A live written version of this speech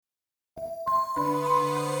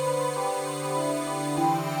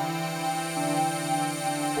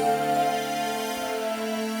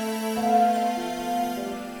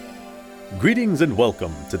Greetings and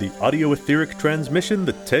welcome to the audio-etheric transmission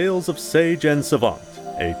The Tales of Sage and Savant,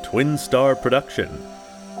 a Twin Star production.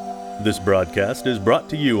 This broadcast is brought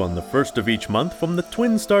to you on the first of each month from the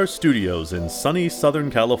Twin Star Studios in sunny Southern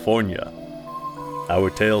California. Our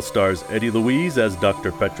tale stars Eddie Louise as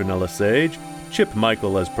Dr. Petronella Sage, Chip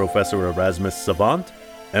Michael as Professor Erasmus Savant,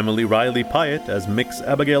 Emily Riley Pyatt as Mix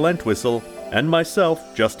Abigail Entwistle, and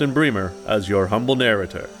myself, Justin Bremer, as your humble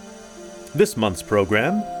narrator. This month's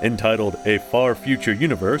program, entitled A Far Future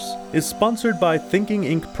Universe, is sponsored by Thinking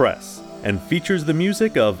Ink Press and features the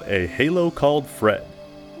music of A Halo Called Fred.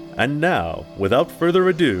 And now, without further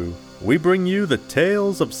ado, we bring you the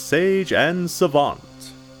tales of Sage and Savant.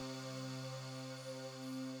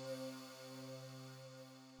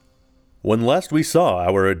 When last we saw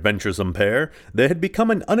our adventuresome pair, they had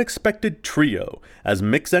become an unexpected trio, as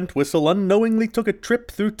Mix Entwistle unknowingly took a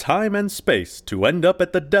trip through time and space to end up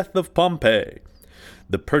at the death of Pompeii.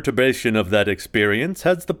 The perturbation of that experience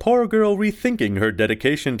has the poor girl rethinking her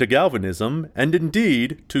dedication to galvanism, and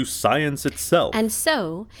indeed, to science itself. And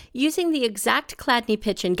so, using the exact Chladni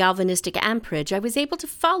pitch and galvanistic amperage, I was able to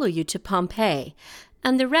follow you to Pompeii.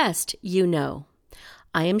 And the rest, you know.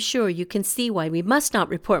 I am sure you can see why we must not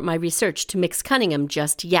report my research to Mix Cunningham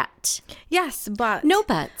just yet. Yes, but... No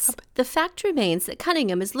buts. The fact remains that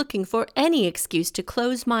Cunningham is looking for any excuse to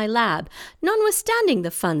close my lab, notwithstanding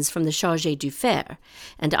the funds from the Chargé d'Affaires,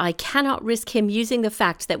 and I cannot risk him using the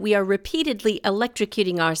fact that we are repeatedly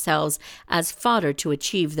electrocuting ourselves as fodder to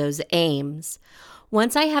achieve those aims.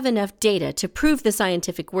 Once I have enough data to prove the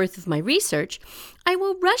scientific worth of my research, I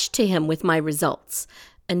will rush to him with my results.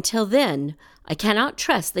 Until then, I cannot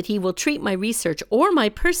trust that he will treat my research or my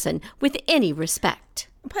person with any respect.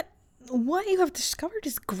 But what you have discovered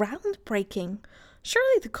is groundbreaking.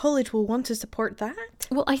 Surely the college will want to support that?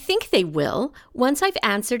 Well, I think they will, once I've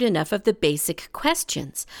answered enough of the basic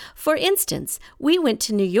questions. For instance, we went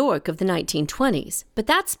to New York of the 1920s, but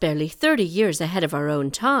that's barely 30 years ahead of our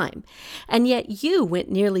own time. And yet you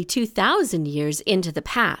went nearly 2,000 years into the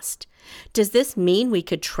past. Does this mean we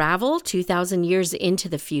could travel 2,000 years into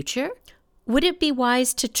the future? Would it be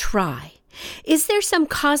wise to try? Is there some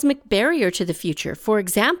cosmic barrier to the future? For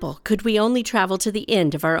example, could we only travel to the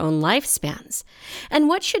end of our own lifespans? And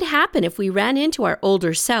what should happen if we ran into our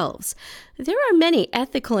older selves? There are many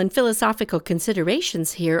ethical and philosophical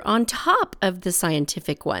considerations here on top of the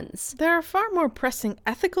scientific ones. There are far more pressing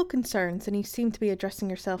ethical concerns than you seem to be addressing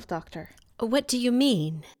yourself, Doctor. What do you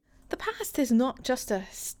mean? The past is not just a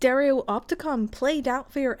stereopticon played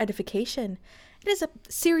out for your edification. It is a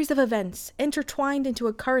series of events intertwined into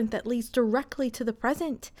a current that leads directly to the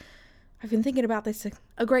present. I've been thinking about this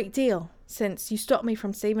a great deal since you stopped me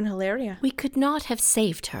from saving Hilaria. We could not have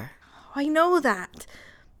saved her. I know that.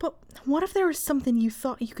 But what if there was something you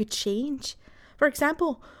thought you could change? For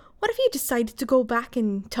example, what if you decided to go back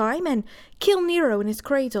in time and kill Nero in his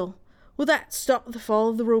cradle? Will that stop the fall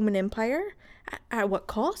of the Roman Empire? At what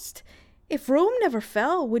cost? If Rome never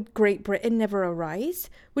fell, would Great Britain never arise?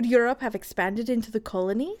 Would Europe have expanded into the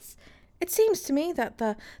colonies? It seems to me that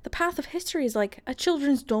the path of history is like a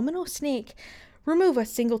children's domino snake. Remove a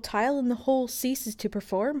single tile and the whole ceases to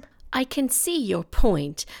perform. I can see your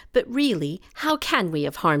point, but really, how can we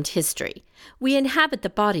have harmed history? We inhabit the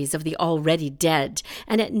bodies of the already dead,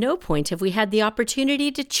 and at no point have we had the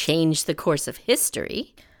opportunity to change the course of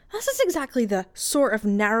history. This is exactly the sort of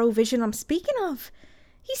narrow vision I'm speaking of.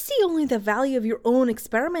 You see only the value of your own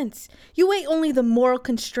experiments. You weigh only the moral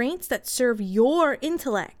constraints that serve your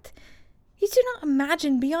intellect. You do not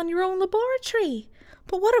imagine beyond your own laboratory.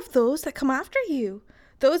 But what of those that come after you?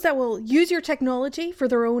 Those that will use your technology for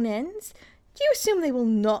their own ends? Do you assume they will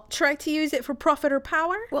not try to use it for profit or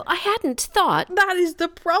power? Well, I hadn't thought. That is the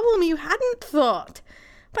problem, you hadn't thought.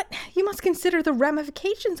 But you must consider the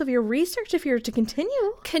ramifications of your research if you're to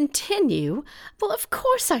continue. Continue? Well, of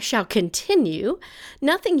course I shall continue.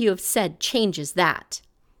 Nothing you have said changes that.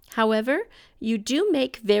 However, you do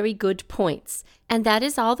make very good points, and that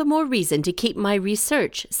is all the more reason to keep my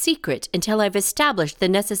research secret until I've established the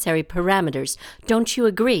necessary parameters. Don't you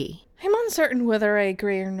agree? I'm uncertain whether I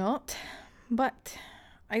agree or not, but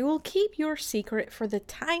I will keep your secret for the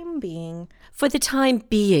time being. For the time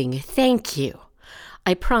being, thank you.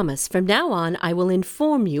 I promise from now on I will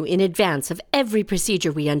inform you in advance of every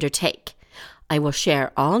procedure we undertake. I will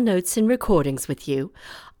share all notes and recordings with you.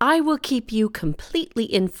 I will keep you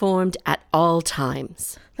completely informed at all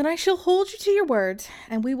times. Then I shall hold you to your word,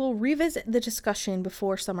 and we will revisit the discussion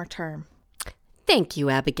before summer term. Thank you,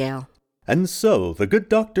 Abigail. And so the good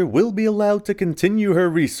doctor will be allowed to continue her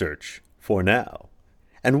research, for now.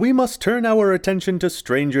 And we must turn our attention to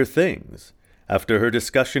stranger things, After her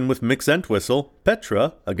discussion with Mick Entwistle,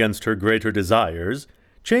 Petra, against her greater desires,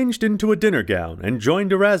 changed into a dinner gown and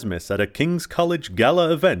joined Erasmus at a King's College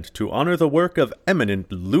gala event to honor the work of eminent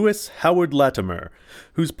Lewis Howard Latimer,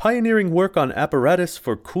 whose pioneering work on apparatus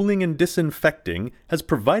for cooling and disinfecting has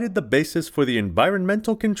provided the basis for the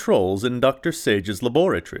environmental controls in Dr. Sage's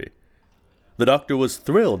laboratory. The doctor was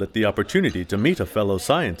thrilled at the opportunity to meet a fellow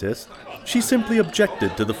scientist. She simply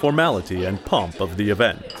objected to the formality and pomp of the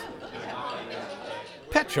event.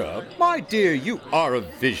 Petra, my dear, you are a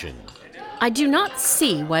vision. I do not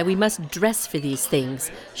see why we must dress for these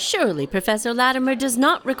things. Surely Professor Latimer does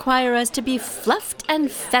not require us to be fluffed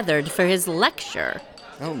and feathered for his lecture.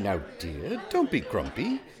 Oh, now, dear, don't be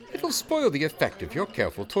grumpy. It'll spoil the effect of your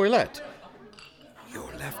careful toilette.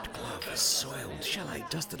 Your left glove is soiled. Shall I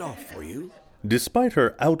dust it off for you? Despite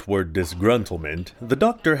her outward disgruntlement, the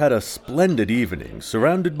doctor had a splendid evening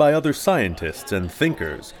surrounded by other scientists and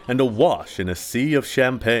thinkers and awash in a sea of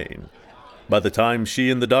champagne. By the time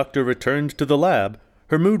she and the doctor returned to the lab,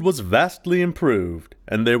 her mood was vastly improved,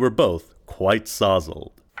 and they were both quite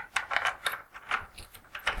sozzled.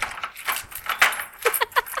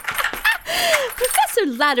 Professor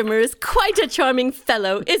Latimer is quite a charming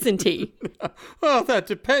fellow, isn't he? Well, that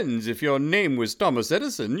depends. If your name was Thomas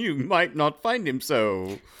Edison, you might not find him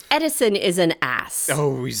so. Edison is an ass.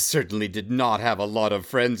 Oh, we certainly did not have a lot of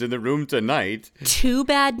friends in the room tonight. Too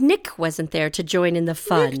bad Nick wasn't there to join in the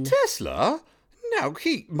fun. Nick Tesla? Now,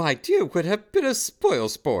 he, my dear, would have been a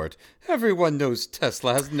spoilsport. Everyone knows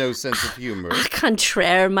Tesla has no sense of humor.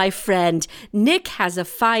 Contraire, my friend. Nick has a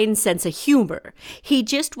fine sense of humor. He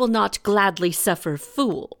just will not gladly suffer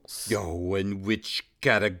fools. Oh, in which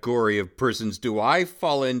category of persons do I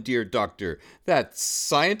fall in, dear doctor? That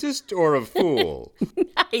scientist or a fool?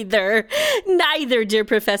 Neither, dear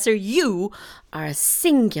professor. You are a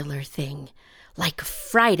singular thing. Like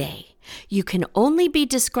Friday. You can only be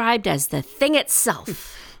described as the thing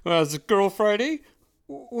itself. As a girl Friday?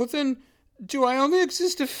 Well, then, do I only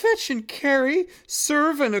exist to fetch and carry,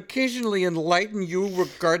 serve, and occasionally enlighten you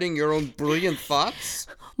regarding your own brilliant thoughts?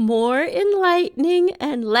 More enlightening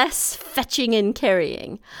and less fetching and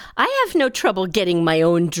carrying. I have no trouble getting my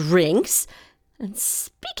own drinks. And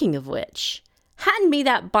speaking of which, hand me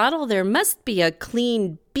that bottle. There must be a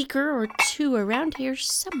clean beaker or two around here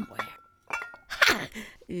somewhere. Ha!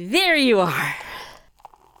 There you are.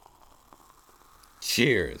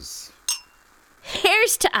 Cheers.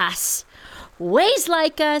 Here's to us. Ways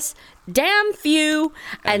like us, damn few,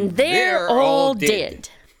 and they're all dead.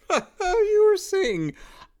 You were saying,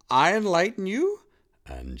 I enlighten you?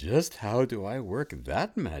 And just how do I work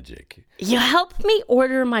that magic? You help me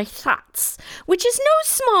order my thoughts, which is no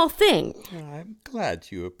small thing. I'm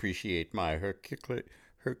glad you appreciate my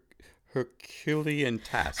Herculean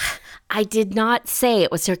task. I did not say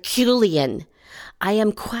it was Herculean. I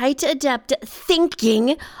am quite adept at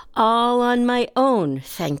thinking all on my own,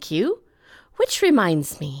 thank you. Which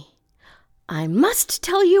reminds me, I must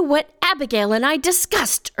tell you what Abigail and I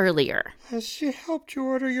discussed earlier. Has she helped you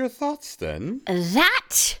order your thoughts, then?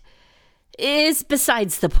 That is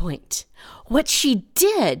besides the point. What she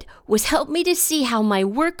did was help me to see how my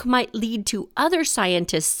work might lead to other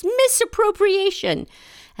scientists' misappropriation,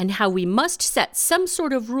 and how we must set some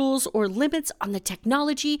sort of rules or limits on the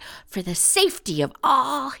technology for the safety of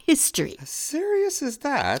all history. As serious as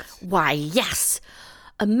that? Why, yes.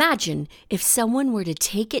 Imagine if someone were to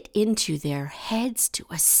take it into their heads to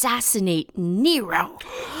assassinate Nero,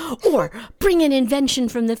 or bring an invention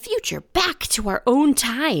from the future back to our own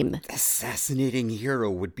time. Assassinating Nero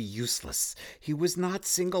would be useless. He was not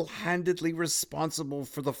single-handedly responsible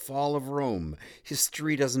for the fall of Rome.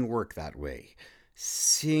 History doesn't work that way.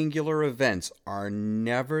 Singular events are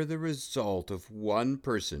never the result of one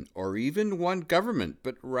person or even one government,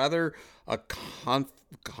 but rather a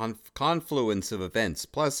confluence of events,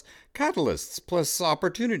 plus catalysts, plus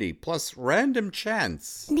opportunity, plus random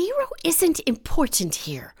chance. Nero isn't important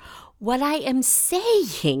here. What I am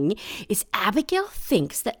saying is Abigail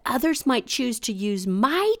thinks that others might choose to use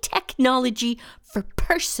my technology for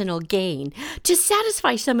personal gain, to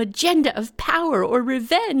satisfy some agenda of power or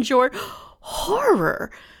revenge or horror,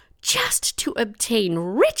 just to obtain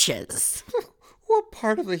riches. What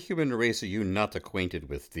part of the human race are you not acquainted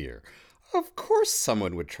with, dear? Of course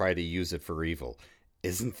someone would try to use it for evil.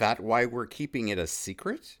 Isn't that why we're keeping it a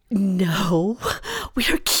secret? No, we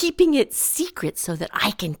are keeping it secret so that I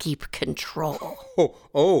can keep control.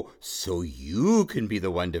 So you can be the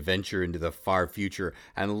one to venture into the far future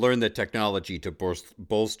and learn the technology to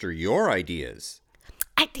bolster your ideas.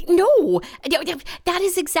 No, that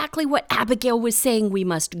is exactly what Abigail was saying we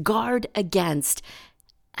must guard against.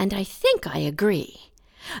 And I think I agree.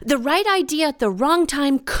 The right idea at the wrong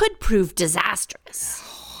time could prove disastrous.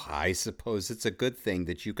 I suppose it's a good thing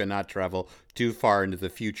that you cannot travel too far into the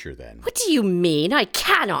future, then. What do you mean? I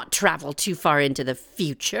cannot travel too far into the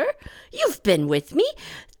future. You've been with me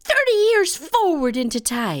 30 years forward into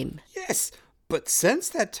time. Yes, but since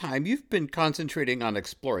that time, you've been concentrating on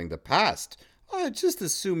exploring the past. I just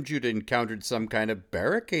assumed you'd encountered some kind of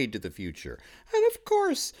barricade to the future. And of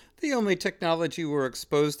course, the only technology we were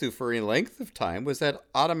exposed to for any length of time was that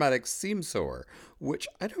automatic seam sewer, which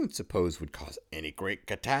I don't suppose would cause any great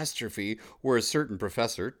catastrophe were a certain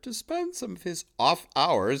professor to spend some of his off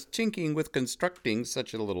hours tinking with constructing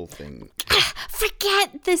such a little thing.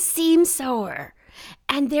 Forget the seam sewer.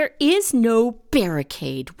 And there is no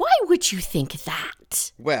barricade. Why would you think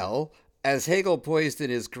that? Well, as Hegel poised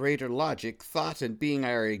in his Greater Logic, thought and being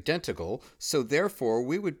are identical, so therefore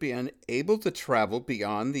we would be unable to travel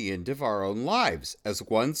beyond the end of our own lives, as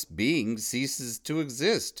once being ceases to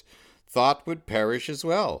exist. Thought would perish as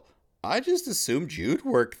well. I just assumed you'd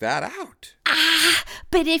work that out.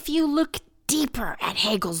 But if you look deeper at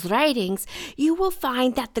Hegel's writings, you will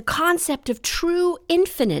find that the concept of true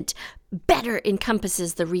infinite better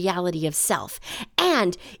encompasses the reality of self.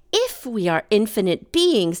 And if we are infinite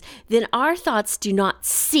beings, then our thoughts do not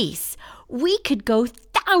cease. We could go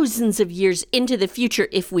thousands of years into the future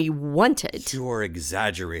if we wanted. You're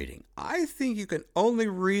exaggerating. I think you can only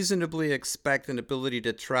reasonably expect an ability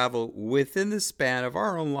to travel within the span of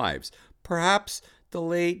our own lives. Perhaps the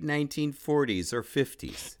late 1940s or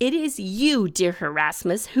 50s. It is you, dear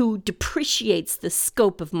Erasmus, who depreciates the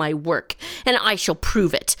scope of my work, and I shall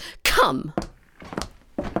prove it. Come.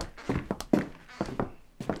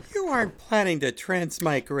 You aren't planning to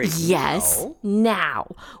transmigrate Yes, now?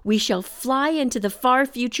 now. We shall fly into the far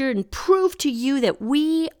future and prove to you that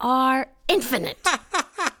we are infinite. I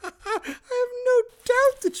have no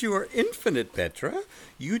doubt that you are infinite, Petra.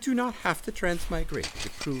 You do not have to transmigrate to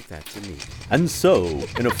prove that to me. And so,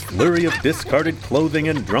 in a flurry of discarded clothing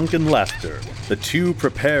and drunken laughter, the two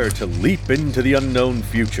prepare to leap into the unknown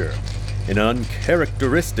future. In an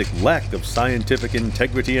uncharacteristic lack of scientific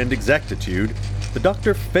integrity and exactitude, the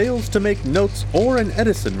Doctor fails to make notes or an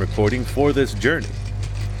Edison recording for this journey.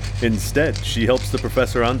 Instead, she helps the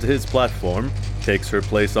Professor onto his platform, takes her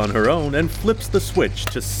place on her own, and flips the switch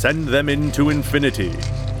to send them into infinity.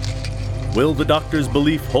 Will the Doctor's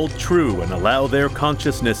belief hold true and allow their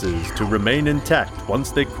consciousnesses to remain intact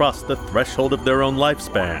once they cross the threshold of their own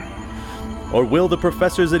lifespan? Or will the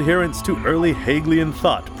Professor's adherence to early Hegelian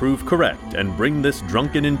thought prove correct and bring this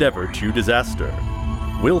drunken endeavor to disaster?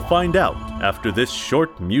 We'll find out after this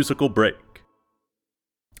short musical break.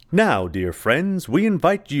 Now, dear friends, we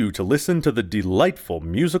invite you to listen to the delightful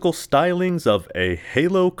musical stylings of A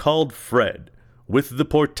Halo Called Fred, with the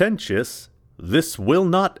portentous This Will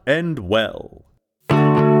Not End Well.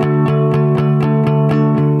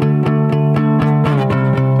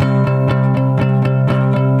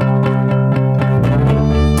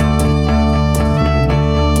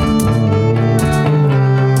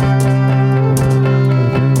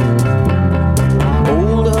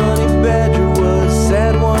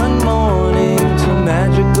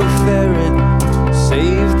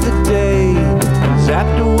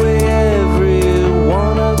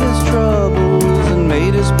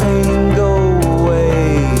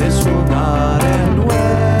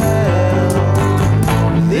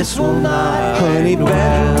 Honey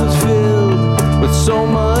Badger was filled with so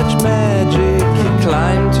much magic. He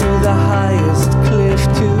climbed to the highest cliff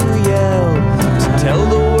to yell, to tell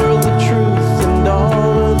the world the truth and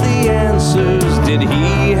all of the answers. Did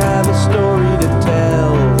he have a story to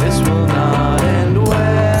tell? This will not end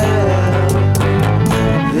well.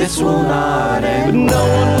 This will not end well. But no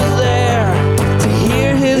one was there to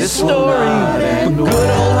hear his story. But good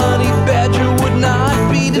old Honey Badger would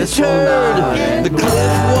not be deterred. The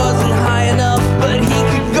cliff wasn't high enough, but he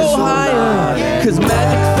could go higher, 'cause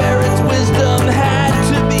Magic Ferret's wisdom had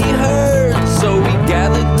to be heard. So he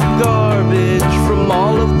gathered the garbage from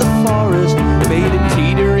all of the forest, made a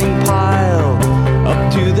teetering pile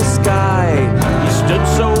up to the sky. He stood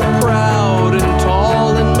so proud and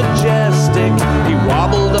tall and majestic, he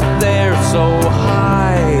wobbled up there so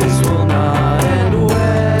high. This will not end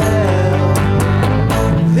well.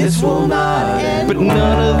 This will not end well. But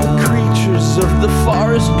none of the creatures of the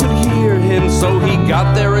forest could hear him, so he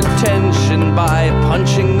got their attention by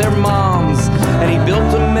punching their moms. And he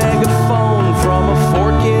built a megaphone from a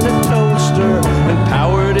fork in a toaster and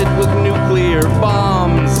powered it with nuclear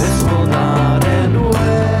bombs. This will not end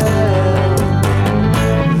well.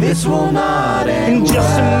 This will not end well. And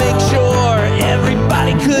just to make sure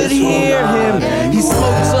everybody could hear him, he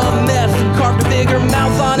smoked some meth and carved a bigger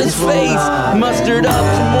mouth on his face. Must mustered up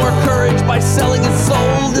some more courage by selling his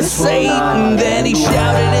soul to Satan. Then he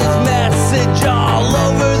shouted his message all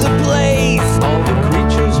over the place. All the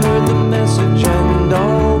creatures heard the message and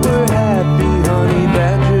all were happy. Honey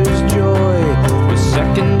Badger's joy was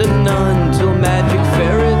second to none till Magic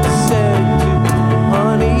Ferret said to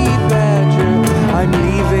Honey Badger, I'm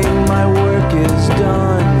leaving, my work is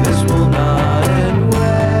done. This will not end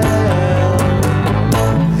well.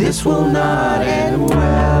 This will not end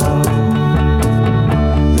well.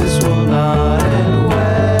 This will not end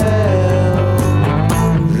well.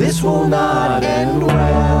 This will not end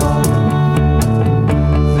well.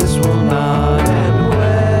 This will not end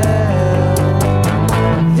well.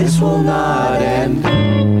 This will not end.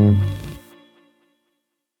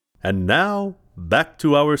 And now, back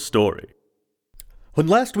to our story. When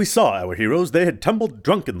last we saw our heroes, they had tumbled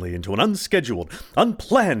drunkenly into an unscheduled,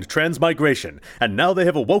 unplanned transmigration, and now they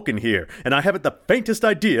have awoken here, and I haven't the faintest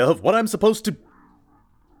idea of what I'm supposed to...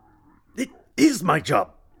 It is my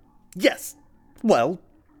job. Yes. Well,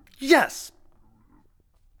 yes.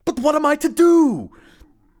 But what am I to do?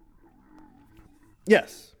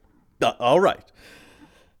 Yes. All right.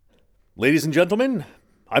 Ladies and gentlemen,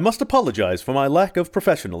 I must apologize for my lack of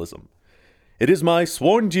professionalism. It is my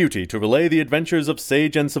sworn duty to relay the adventures of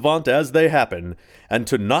Sage and Savant as they happen, and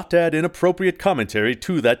to not add inappropriate commentary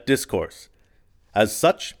to that discourse. As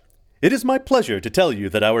such, it is my pleasure to tell you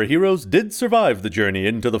that our heroes did survive the journey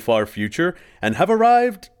into the far future, and have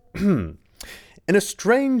arrived in a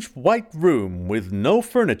strange white room with no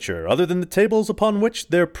furniture other than the tables upon which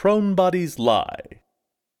their prone bodies lie.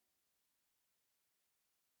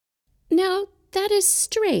 Now, that is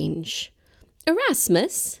strange.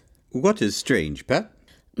 Erasmus? What is strange, Pet?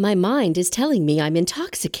 My mind is telling me I'm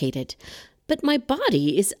intoxicated, but my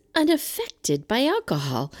body is unaffected by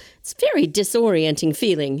alcohol. It's a very disorienting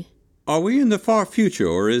feeling. Are we in the far future,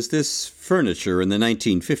 or is this furniture in the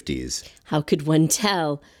 1950s? How could one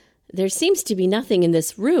tell? There seems to be nothing in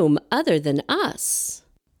this room other than us.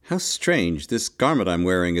 How strange. This garment I'm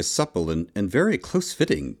wearing is supple and very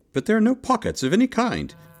close-fitting, but there are no pockets of any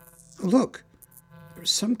kind. Look. There's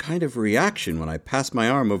some kind of reaction when I pass my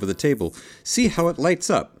arm over the table. See how it lights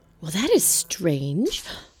up. Well, that is strange.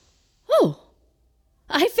 Oh,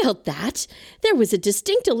 I felt that. There was a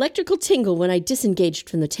distinct electrical tingle when I disengaged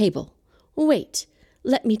from the table. Wait,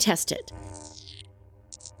 let me test it.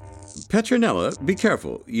 Petronella, be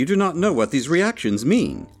careful. You do not know what these reactions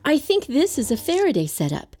mean. I think this is a Faraday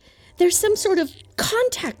setup. There's some sort of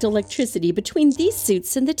contact electricity between these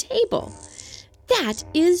suits and the table. That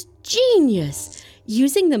is genius.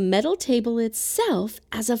 Using the metal table itself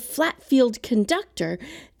as a flat field conductor,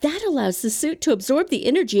 that allows the suit to absorb the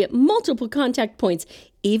energy at multiple contact points,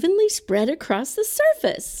 evenly spread across the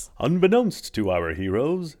surface. Unbeknownst to our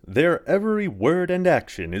heroes, their every word and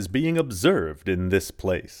action is being observed in this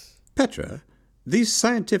place. Petra, these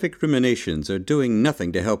scientific ruminations are doing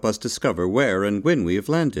nothing to help us discover where and when we have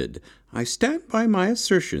landed. I stand by my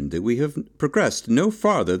assertion that we have progressed no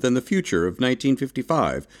farther than the future of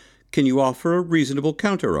 1955. Can you offer a reasonable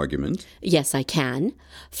counter-argument? Yes, I can.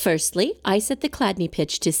 Firstly, I set the Chladni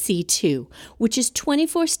pitch to C2, which is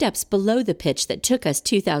 24 steps below the pitch that took us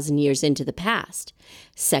 2,000 years into the past.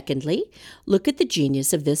 Secondly, look at the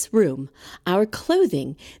genius of this room, our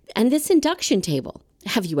clothing, and this induction table.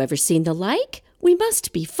 Have you ever seen the like? We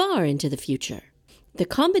must be far into the future. The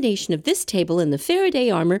combination of this table and the Faraday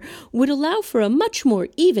armor would allow for a much more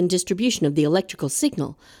even distribution of the electrical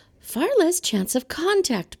signal. Far less chance of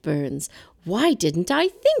contact burns. Why didn't I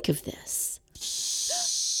think of this?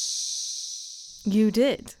 You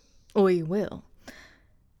did, or you will.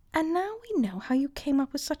 And now we know how you came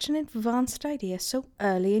up with such an advanced idea so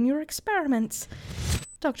early in your experiments.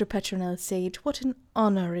 Dr. Petronella Sage, what an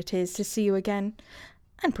honor it is to see you again.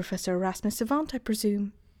 And Professor Erasmus Savant, I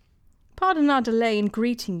presume. Pardon our delay in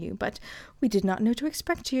greeting you, but we did not know to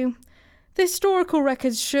expect you. The historical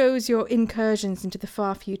record shows your incursions into the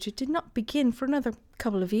far future did not begin for another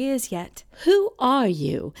couple of years yet. Who are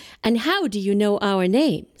you, and how do you know our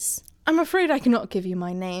names? I'm afraid I cannot give you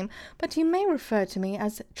my name, but you may refer to me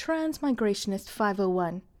as Transmigrationist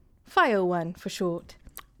 501. 501 for short.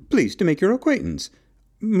 Pleased to make your acquaintance.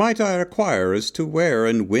 Might I inquire as to where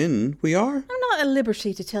and when we are? I'm not at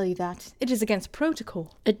liberty to tell you that. It is against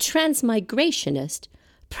protocol. A transmigrationist?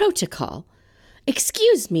 Protocol?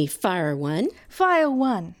 Excuse me, Fire One.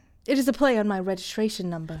 501. It is a play on my registration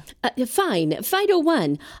number. Fine,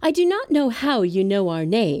 501. I do not know how you know our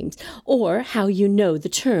names, or how you know the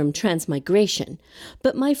term transmigration.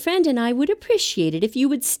 But my friend and I would appreciate it if you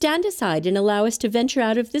would stand aside and allow us to venture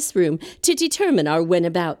out of this room to determine our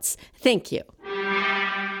whenabouts. Thank you.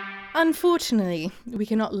 Unfortunately, we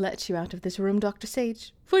cannot let you out of this room, Dr.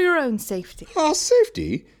 Sage, for your own safety. Our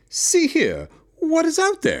safety? See here, what is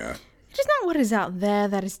out there? It is not what is out there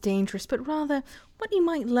that is dangerous, but rather what you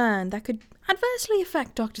might learn that could adversely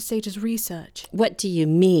affect Dr. Sage's research. What do you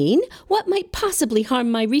mean? What might possibly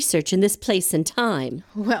harm my research in this place and time?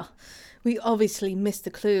 Well, we obviously missed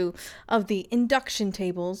the clue of the induction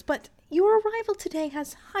tables, but your arrival today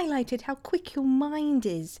has highlighted how quick your mind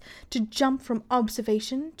is to jump from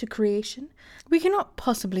observation to creation. We cannot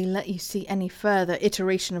possibly let you see any further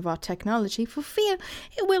iteration of our technology for fear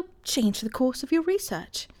it will change the course of your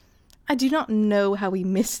research. I do not know how we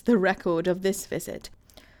missed the record of this visit.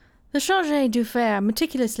 The Chargé d'Affaires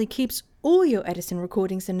meticulously keeps all your Edison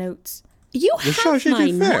recordings and notes. You The have Chargé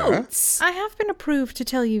my d'Affaires? notes. I have been approved to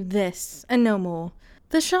tell you this, and no more.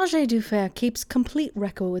 The Chargé d'Affaires keeps complete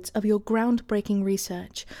records of your groundbreaking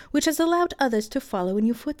research, which has allowed others to follow in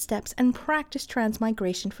your footsteps and practice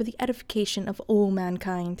transmigration for the edification of all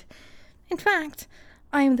mankind. In fact,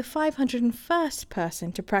 I am the 501st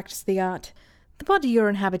person to practice the art. The body you're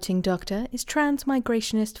inhabiting, Doctor, is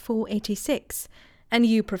Transmigrationist 486, and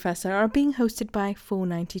you, Professor, are being hosted by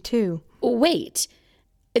 492. Wait,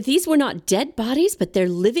 these were not dead bodies, but they're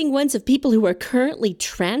living ones of people who are currently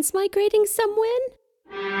transmigrating somewhere?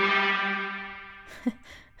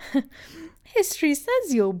 History says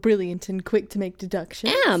you're brilliant and quick to make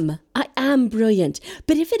deductions. I am brilliant.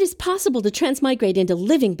 But if it is possible to transmigrate into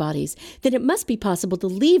living bodies, then it must be possible to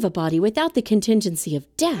leave a body without the contingency of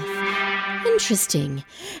death. Interesting.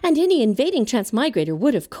 And any invading transmigrator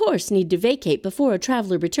would, of course, need to vacate before a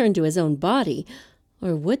traveler returned to his own body.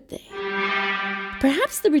 Or would they?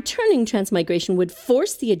 Perhaps the returning transmigration would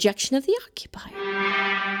force the ejection of the occupier.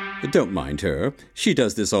 Don't mind her. She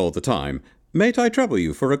does this all the time. Mayn't I trouble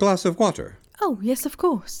you for a glass of water? Oh, yes, of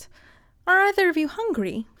course. Are either of you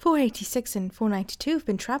hungry? 486 and 492 have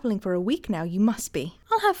been travelling for a week now. You must be.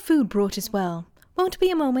 I'll have food brought as well. Won't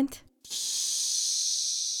be a moment.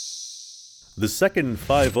 The second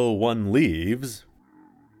 501 leaves.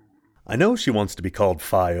 I know she wants to be called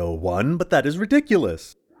 501, but that is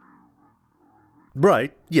ridiculous.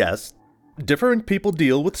 Right, yes. Different people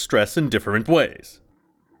deal with stress in different ways.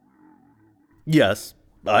 Yes,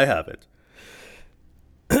 I have it.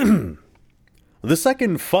 The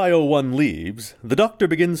second 501 leaves, the doctor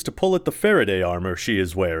begins to pull at the Faraday armor she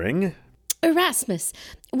is wearing. Erasmus,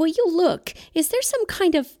 will you look? Is there some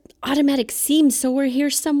kind of automatic seam sewer here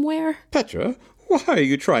somewhere? Petra, why are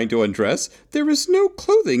you trying to undress? There is no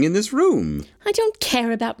clothing in this room. I don't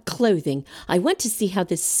care about clothing. I want to see how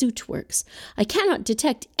this suit works. I cannot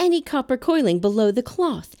detect any copper coiling below the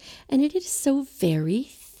cloth, and it is so very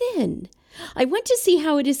thin. I want to see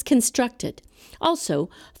how it is constructed. Also,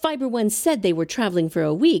 Fiber One said they were traveling for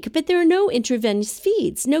a week, but there are no intravenous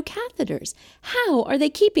feeds, no catheters. How are they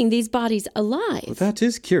keeping these bodies alive? Well, that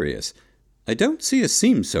is curious. I don't see a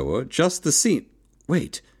seam sewer, just the seam.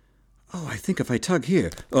 Wait. Oh, I think if I tug here.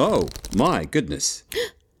 Oh, my goodness.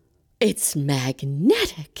 It's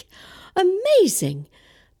magnetic. Amazing.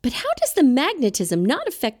 But how does the magnetism not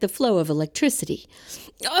affect the flow of electricity?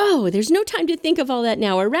 Oh, there's no time to think of all that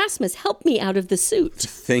now. Erasmus, help me out of the suit.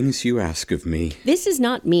 Things you ask of me. This is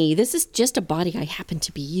not me. This is just a body I happen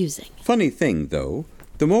to be using. Funny thing, though.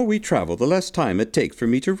 The more we travel, the less time it takes for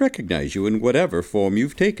me to recognize you in whatever form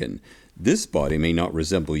you've taken. This body may not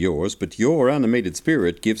resemble yours, but your animated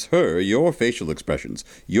spirit gives her your facial expressions,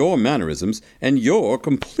 your mannerisms, and your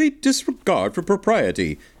complete disregard for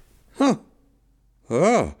propriety. Huh.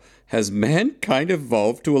 Oh, has mankind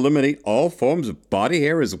evolved to eliminate all forms of body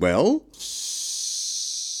hair as well?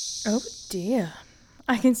 Oh dear.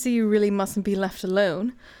 I can see you really mustn't be left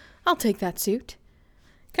alone. I'll take that suit.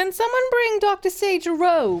 Can someone bring Dr. Sage a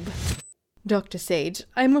robe? Dr. Sage,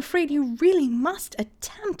 I'm afraid you really must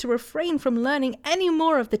attempt to refrain from learning any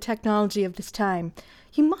more of the technology of this time.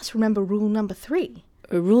 You must remember rule number 3.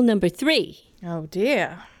 Rule number 3. Oh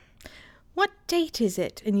dear. What date is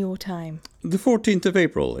it in your time? The 14th of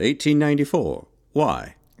April, 1894.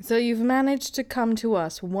 Why? So you've managed to come to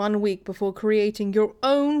us 1 week before creating your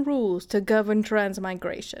own rules to govern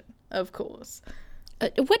transmigration, of course.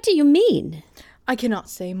 What do you mean? I cannot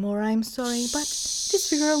say more, I'm sorry, but it is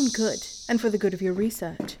for your own good, and for the good of your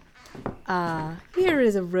research. Here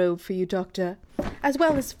is a robe for you, Doctor, as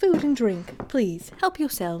well as food and drink. Please, help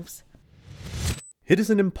yourselves. It is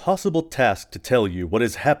an impossible task to tell you what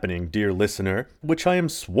is happening, dear listener, which I am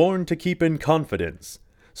sworn to keep in confidence,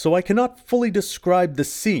 so I cannot fully describe the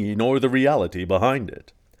scene or the reality behind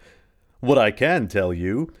it. What I can tell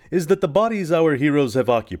you is that the bodies our heroes have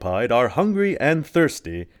occupied are hungry and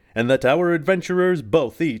thirsty, and that our adventurers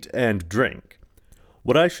both eat and drink.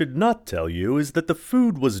 What I should not tell you is that the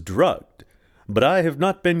food was drugged, but I have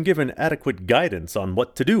not been given adequate guidance on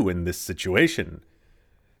what to do in this situation.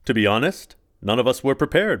 To be honest, none of us were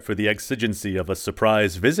prepared for the exigency of a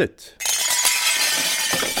surprise visit.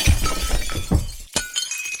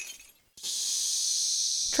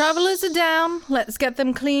 Travellers are down. Let's get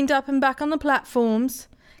them cleaned up and back on the platforms.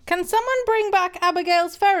 Can someone bring back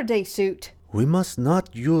Abigail's Faraday suit? We must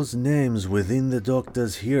not use names within the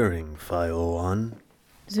doctor's hearing, Faioan.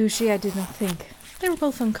 Zushi, I did not think. They were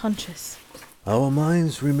both unconscious. Our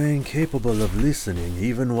minds remain capable of listening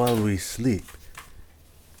even while we sleep.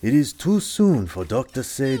 It is too soon for Dr.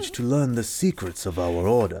 Sage to learn the secrets of our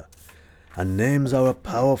order, and names are a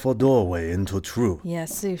powerful doorway into truth.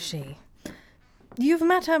 Yes, Zushi. You've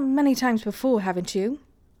met her many times before, haven't you?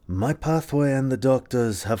 My pathway and the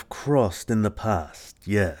doctor's have crossed in the past,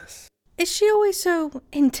 yes. Is she always so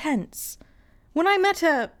intense? When I met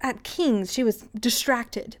her at King's, she was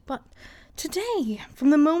distracted, but today, from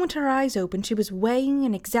the moment her eyes opened, she was weighing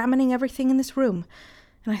and examining everything in this room,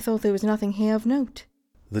 and I thought there was nothing here of note.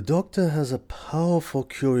 The doctor has a powerful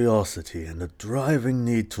curiosity and a driving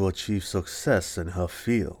need to achieve success in her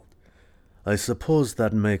field. I suppose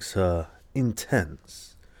that makes her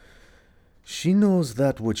intense. She knows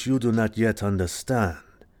that which you do not yet understand,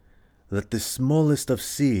 that the smallest of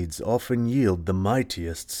seeds often yield the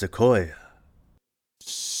mightiest sequoia.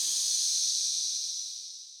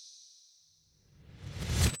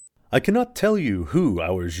 I cannot tell you who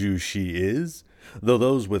our Zhu Shi is, though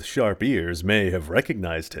those with sharp ears may have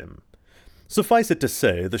recognized him. Suffice it to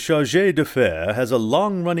say, the Chargé d'Affaires has a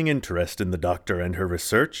long-running interest in the doctor and her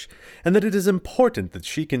research, and that it is important that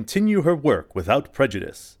she continue her work without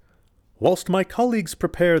prejudice. Whilst my colleagues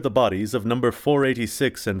prepare the bodies of number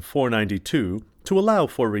 486 and 492 to allow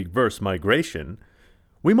for reverse migration,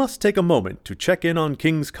 we must take a moment to check in on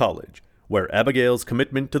King's College, where Abigail's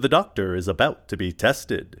commitment to the doctor is about to be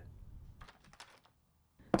tested.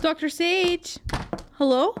 Dr. Sage?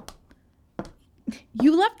 Hello?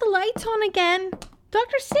 You left the lights on again?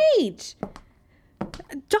 Dr. Sage!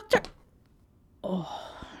 Doctor...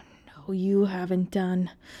 Oh, no, you haven't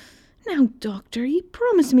done. Now, Doctor, you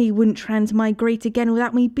promised me you wouldn't transmigrate again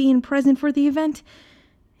without me being present for the event.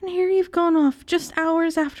 And here you've gone off just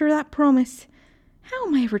hours after that promise. How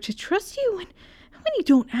am I ever to trust you when you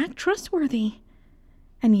don't act trustworthy?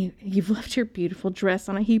 And you've left your beautiful dress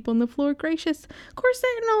on a heap on the floor, gracious. Corset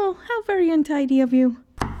and all, how very untidy of you.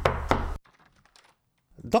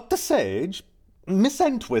 Dr. Sage? Miss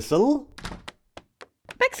Entwistle?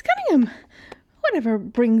 Bex Cunningham, whatever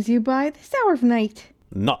brings you by this hour of night?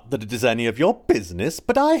 Not that it is any of your business,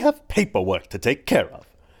 but I have paperwork to take care of.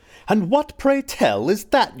 And what, pray tell, is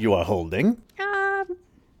that you are holding?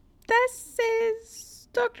 This is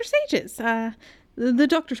Dr. Sage's, the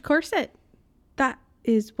doctor's corset. That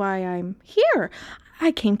is why I'm here.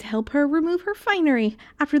 I came to help her remove her finery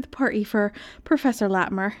after the party for Professor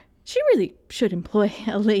Latimer. She really should employ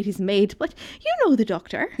a lady's maid, but you know the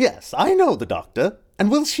doctor. Yes, I know the doctor. And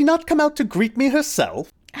will she not come out to greet me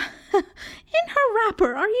herself? In her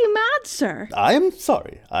wrapper, are you mad, sir? I am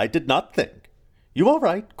sorry, I did not think. You are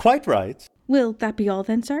right, quite right. Will that be all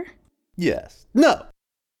then, sir? Yes. No.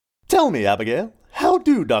 Tell me, Abigail, how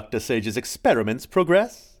do Dr. Sage's experiments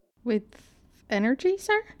progress? With energy,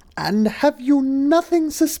 sir? And have you nothing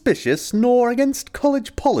suspicious nor against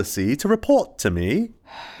college policy to report to me?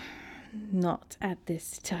 Not at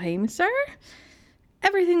this time, sir.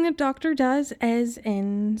 Everything the doctor does is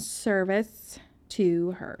in service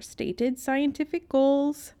to her stated scientific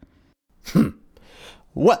goals.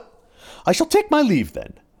 Well, I shall take my leave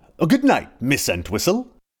then. Good night, Miss Entwistle.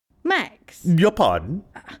 Max. Your pardon?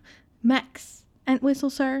 Max Entwistle,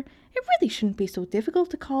 sir. It really shouldn't be so difficult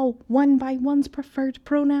to call one by one's preferred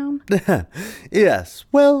pronoun. Yes,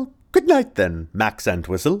 well, good night then, Max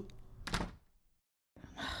Entwistle.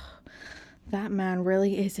 That man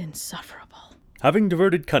really is insufferable. Having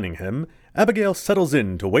diverted Cunningham, Abigail settles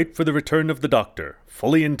in to wait for the return of the doctor,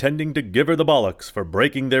 fully intending to give her the bollocks for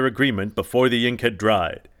breaking their agreement before the ink had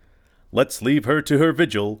dried. Let's leave her to her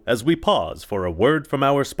vigil as we pause for a word from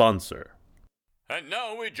our sponsor. And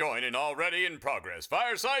now we join in already in progress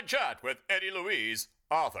Fireside Chat with Eddie Louise,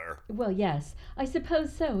 author. Well, yes, I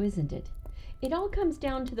suppose so, isn't it? It all comes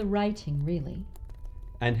down to the writing, really.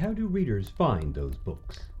 And how do readers find those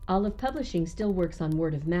books? Olive Publishing still works on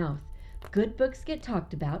word of mouth. Good books get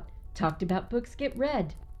talked about books get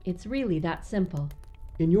read. It's really that simple.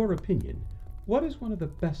 In your opinion, what is one of the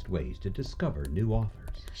best ways to discover new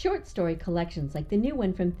authors? Short story collections like the new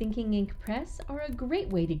one from Thinking Ink Press are a great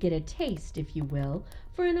way to get a taste, if you will,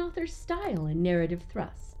 for an author's style and narrative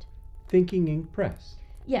thrust. Thinking Ink Press.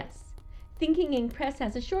 Yes. Thinking Ink Press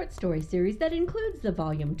has a short story series that includes the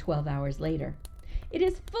volume 12 Hours Later. It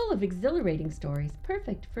is full of exhilarating stories,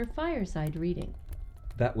 perfect for fireside reading.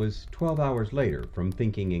 That was 12 Hours Later from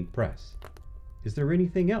Thinking Ink Press. Is there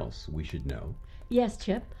anything else we should know? Yes,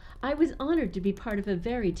 Chip. I was honored to be part of a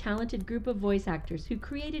very talented group of voice actors who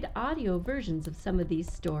created audio versions of some of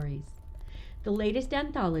these stories. The latest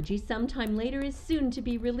anthology, Sometime Later, is soon to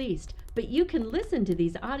be released, but you can listen to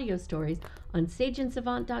these audio stories on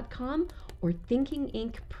sageandsavant.com or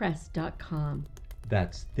thinkinginkpress.com.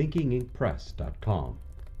 That's thinkinginkpress.com.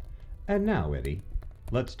 And now, Eddie,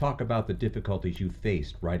 let's talk about the difficulties you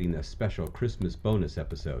faced writing the special Christmas bonus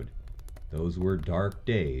episode. Those were dark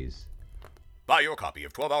days. Buy your copy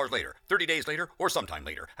of 12 Hours Later, 30 Days Later, or Sometime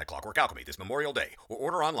Later at Clockwork Alchemy this Memorial Day, or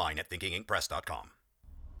order online at thinkinginkpress.com.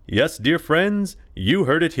 Yes, dear friends, you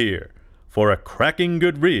heard it here. For a cracking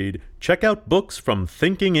good read, check out books from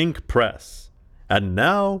Thinking Ink Press. And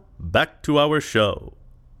now, back to our show.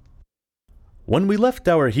 When we left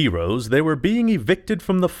our heroes, they were being evicted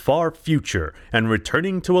from the far future and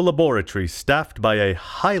returning to a laboratory staffed by a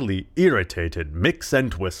highly irritated Mix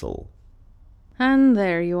Entwistle. And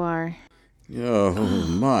there you are. Oh,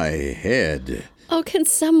 my head. Oh, can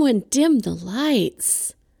someone dim the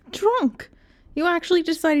lights? Drunk. You actually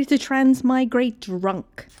decided to transmigrate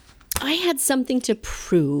drunk. I had something to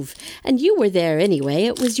prove, and you were there anyway.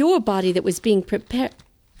 It was your body that was being prepared.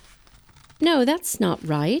 No, that's not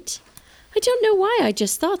right. I don't know why I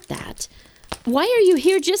just thought that. Why are you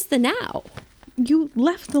here just the now? You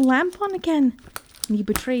left the lamp on again. You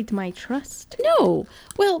betrayed my trust. No.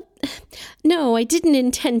 Well, no, I didn't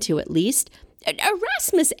intend to, at least.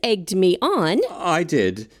 Erasmus egged me on. I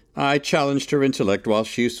did. I challenged her intellect while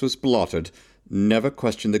she was blotted. Never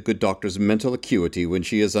question the good doctor's mental acuity when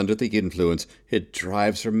she is under the influence. It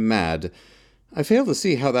drives her mad. I fail to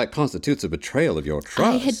see how that constitutes a betrayal of your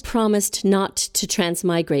trust. I had promised not to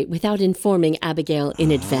transmigrate without informing Abigail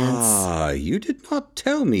in advance. Ah, you did not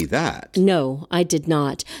tell me that. No, I did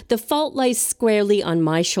not. The fault lies squarely on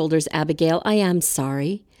my shoulders, Abigail. I am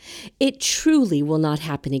sorry. It truly will not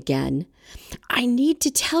happen again. I need to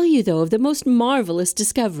tell you, though, of the most marvelous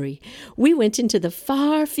discovery. We went into the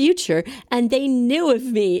far future, and they knew of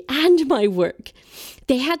me and my work.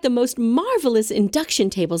 They had the most marvelous induction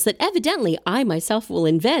tables that evidently I myself will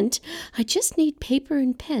invent. I just need paper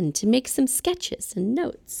and pen to make some sketches and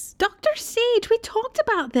notes. Dr. Sage, we talked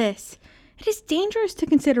about this. It is dangerous to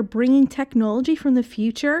consider bringing technology from the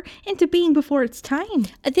future into being before its time.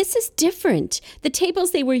 This is different. The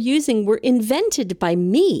tables they were using were invented by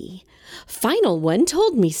me. Final One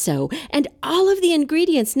told me so, and all of the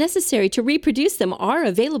ingredients necessary to reproduce them are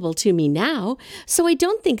available to me now, so I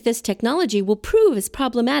don't think this technology will prove as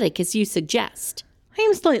problematic as you suggest. I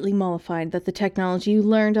am slightly mollified that the technology you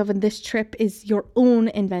learned of in this trip is your own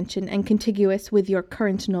invention and contiguous with your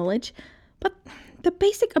current knowledge, but the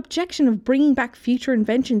basic objection of bringing back future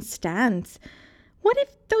inventions stands. What if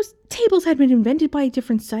those tables had been invented by a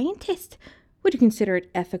different scientist? Would you consider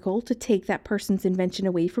it ethical to take that person's invention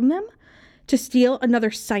away from them? To steal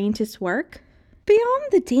another scientist's work? Beyond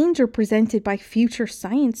the danger presented by future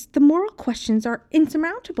science, the moral questions are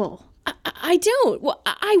insurmountable. I don't. Well,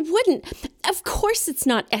 I wouldn't. Of course it's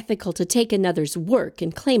not ethical to take another's work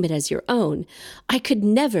and claim it as your own. I could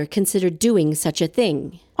never consider doing such a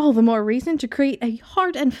thing. All the more reason to create a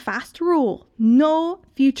hard and fast rule. No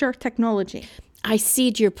future technology. I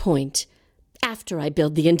cede your point. After I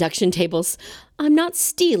build the induction tables, I'm not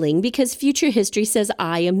stealing because future history says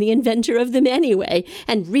I am the inventor of them anyway.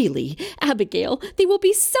 And really, Abigail, they will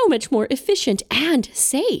be so much more efficient and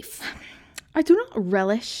safe. I do not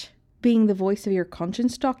relish being the voice of your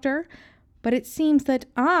conscience, Doctor, but it seems that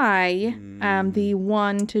I am the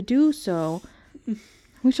one to do so.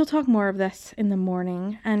 We shall talk more of this in the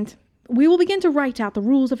morning, and we will begin to write out the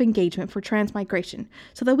rules of engagement for transmigration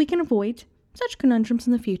so that we can avoid such conundrums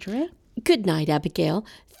in the future, eh? Good night, Abigail.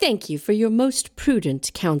 Thank you for your most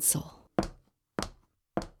prudent counsel.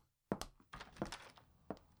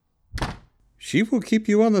 She will keep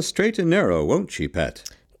you on the straight and narrow, won't she, Pet?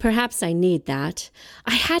 Perhaps I need that.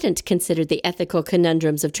 I hadn't considered the ethical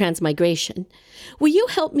conundrums of transmigration. Will you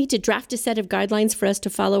help me to draft a set of guidelines for us to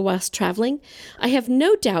follow whilst traveling? I have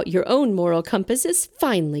no doubt your own moral compass is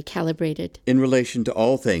finely calibrated. In relation to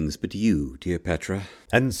all things but you, dear Petra.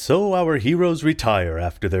 And so our heroes retire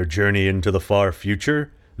after their journey into the far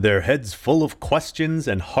future, their heads full of questions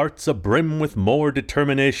and hearts abrim with more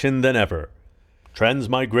determination than ever.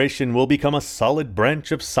 Transmigration will become a solid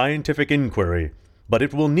branch of scientific inquiry, but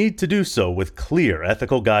it will need to do so with clear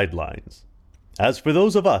ethical guidelines. As for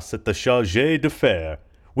those of us at the Chargé d'Affaires,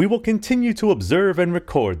 we will continue to observe and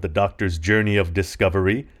record the Doctor's journey of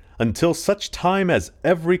discovery until such time as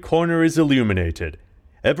every corner is illuminated,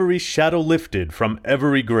 every shadow lifted from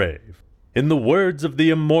every grave. In the words of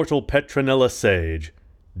the immortal Petronilla Sage,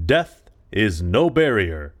 death is no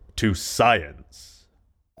barrier to science.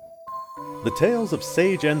 The Tales of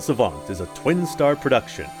Sage and Savant is a Twin Star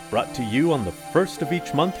production brought to you on the first of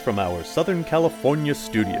each month from our Southern California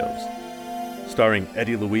studios. Starring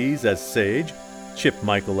Eddie Louise as Sage, Chip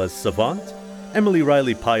Michael as Savant, Emily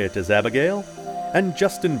Riley Pyatt as Abigail, and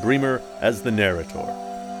Justin Bremer as the narrator.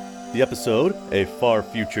 The episode, A Far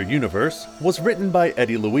Future Universe, was written by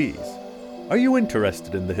Eddie Louise. Are you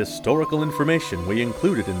interested in the historical information we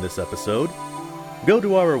included in this episode? Go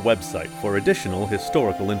to our website for additional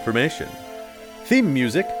historical information. Theme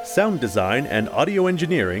music, sound design, and audio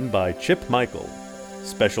engineering by Chip Michael.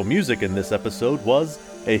 Special music in this episode was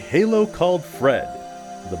A Halo Called Fred,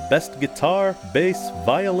 the best guitar, bass,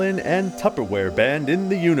 violin, and Tupperware band in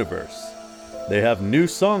the universe. They have new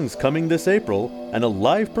songs coming this April and a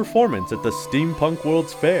live performance at the Steampunk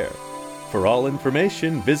World's Fair. For all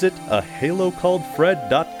information, visit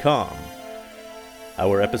ahalocalledfred.com.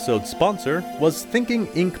 Our episode sponsor was Thinking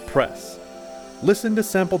Ink Press. Listen to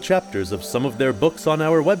sample chapters of some of their books on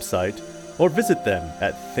our website or visit them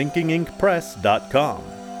at thinkinginkpress.com.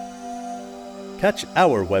 Catch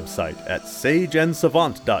our website at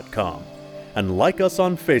sageandsavant.com and like us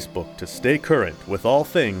on Facebook to stay current with all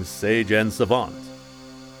things Sage and Savant.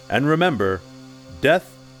 And remember,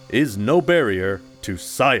 death is no barrier to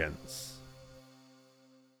science.